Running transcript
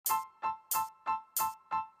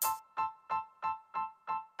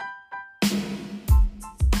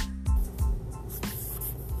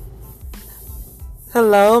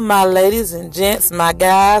Hello, my ladies and gents, my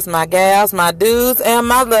guys, my gals, my dudes, and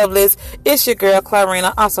my lovelies. It's your girl,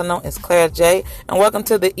 Clarina, also known as Claire J, and welcome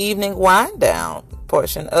to the evening wind down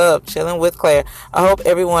portion of Chilling with Claire. I hope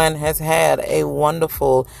everyone has had a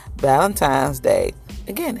wonderful Valentine's Day.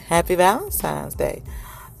 Again, happy Valentine's Day.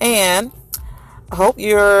 And I hope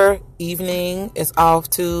your evening is off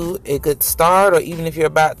to a good start, or even if you're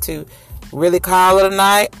about to really call it a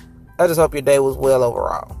night, I just hope your day was well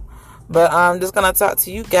overall. But I'm just going to talk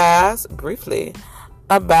to you guys briefly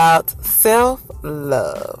about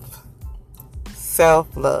self-love.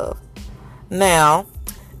 Self-love. Now,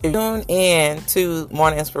 if you're tuned in to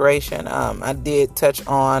Morning Inspiration, I did touch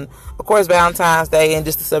on, of course, Valentine's Day and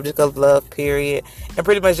just the subject of love, period. And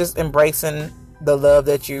pretty much just embracing the love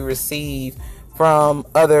that you receive from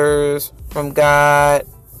others, from God,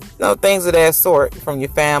 things of that sort, from your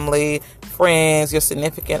family, friends, your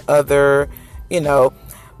significant other,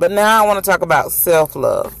 But now I want to talk about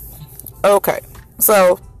self-love. Okay,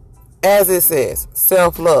 so as it says,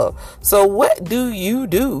 self-love. So what do you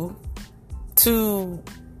do to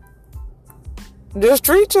just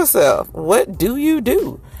treat yourself? What do you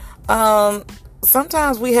do?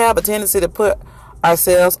 Sometimes we have a tendency to put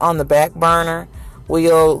ourselves on the back burner.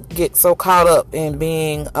 We'll get so caught up in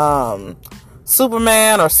being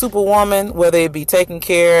Superman or Superwoman, whether it be taking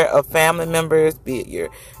care of family members, be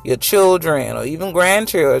it your children or even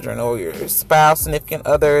grandchildren, or your spouse, significant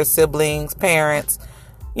other, siblings, parents,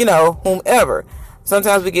 whomever.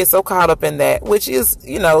 Sometimes we get so caught up in that, which is,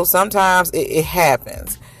 sometimes it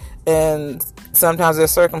happens. And sometimes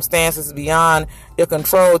there's circumstances beyond your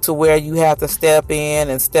control to where you have to step in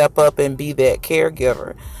and step up and be that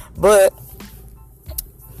caregiver. But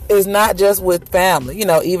it's not just with family,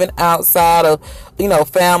 even outside of,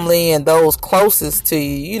 family and those closest to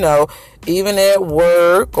you, even at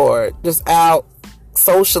work or just out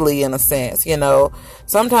socially in a sense,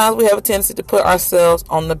 sometimes we have a tendency to put ourselves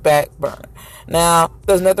on the back burner. Now,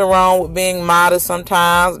 there's nothing wrong with being modest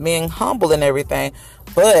sometimes, being humble and everything,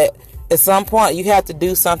 but at some point you have to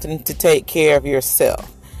do something to take care of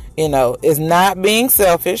yourself. It's not being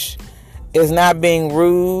selfish. It's not being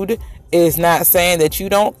rude. It's not saying that you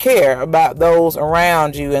don't care about those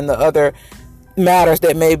around you and the other matters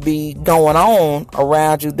that may be going on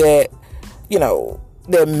around you that,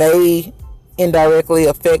 that may indirectly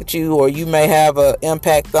affect you, or you may have an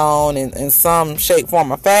impact on in some shape,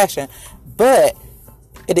 form, or fashion. But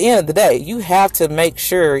at the end of the day, you have to make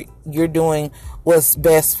sure you're doing what's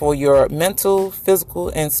best for your mental, physical,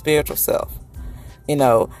 and spiritual self.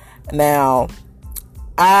 Now,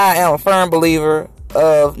 I am a firm believer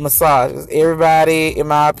of massages. Everybody, in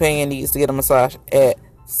my opinion, needs to get a massage at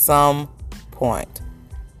some point.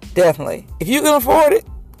 Definitely. If you can afford it,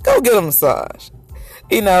 go get a massage.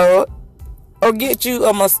 Or get you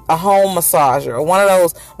a home massager, or one of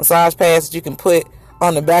those massage pads that you can put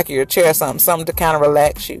on the back of your chair, something to kind of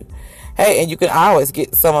relax you. Hey, and you can always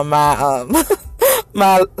get some of my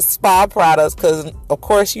my spa products, because of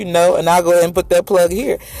course and I'll go ahead and put that plug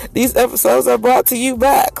here. These episodes are brought to you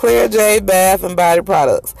by Claire J Bath and Body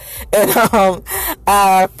Products, and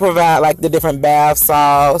I provide like the different bath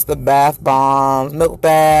salts, the bath bombs, milk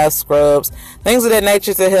baths, scrubs, things of that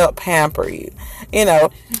nature to help pamper you,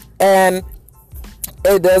 and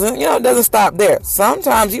it doesn't stop there.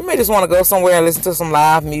 Sometimes you may just want to go somewhere and listen to some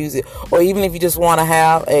live music, or even if you just want to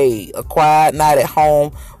have a quiet night at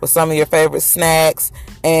home with some of your favorite snacks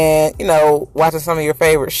and, watching some of your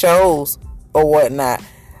favorite shows or whatnot.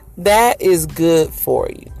 That is good for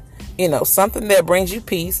you. Something that brings you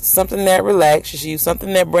peace, something that relaxes you,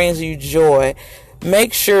 something that brings you joy.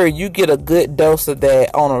 Make sure you get a good dose of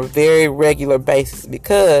that on a very regular basis,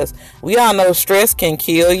 because we all know stress can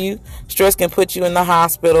kill you. Stress can put you in the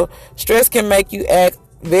hospital. Stress can make you act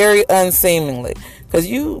very unseemingly, because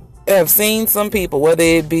you have seen some people, whether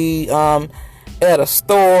it be at a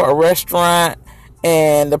store, a restaurant,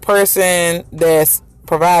 and the person that's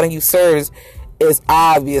providing you service is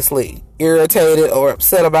obviously irritated or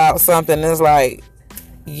upset about something. It's like,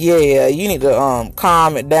 yeah, you need to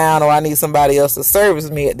calm it down, or I need somebody else to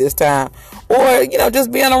service me at this time. Or,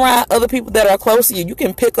 just being around other people that are close to you, you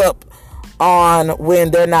can pick up on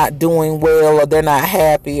when they're not doing well, or they're not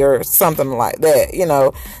happy, or something like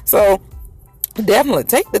that, So definitely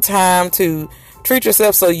take the time to treat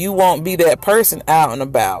yourself so you won't be that person out and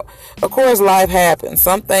about. Of course, life happens.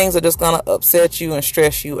 Some things are just going to upset you and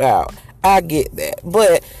stress you out. I get that.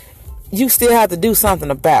 But you still have to do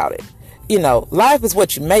something about it. Life is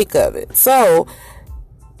what you make of it. So,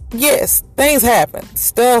 yes, things happen.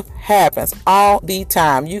 Stuff happens all the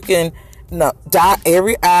time. You can dot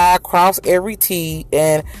every I, cross every T,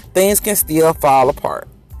 and things can still fall apart.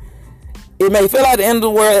 It may feel like the end of the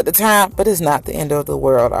world at the time, but it's not the end of the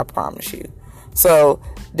world, I promise you. So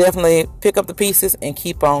definitely pick up the pieces and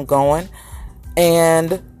keep on going.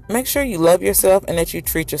 And make sure you love yourself and that you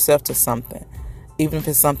treat yourself to something, even if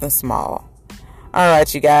it's something small. All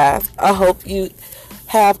right, you guys. I hope you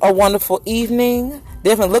have a wonderful evening.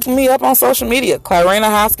 Definitely look me up on social media. Clarina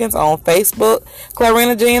Hoskins on Facebook.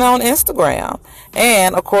 Clarina Jean on Instagram.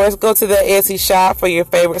 And, of course, go to the Etsy shop for your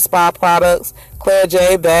favorite spa products. Claire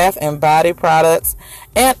J Bath and Body Products.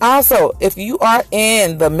 And also, if you are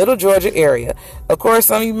in the Middle Georgia area, of course,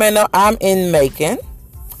 some of you may know I'm in Macon.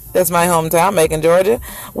 That's my hometown, Macon, Georgia.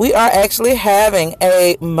 We are actually having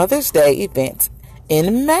a Mother's Day event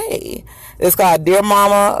in May. It's called Dear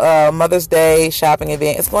Mama Mother's Day shopping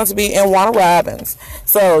event. It's going to be in Warner Robins.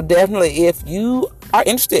 So definitely, if you are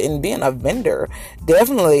interested in being a vendor,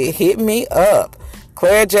 definitely hit me up.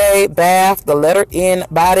 Claire J Bath, the letter N,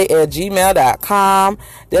 body at gmail.com.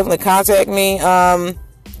 Definitely contact me,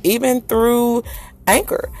 even through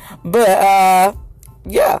Anchor. But,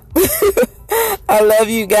 yeah. I love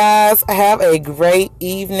you guys. Have a great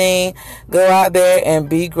evening. Go out there and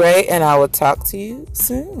be great. And I will talk to you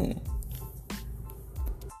soon.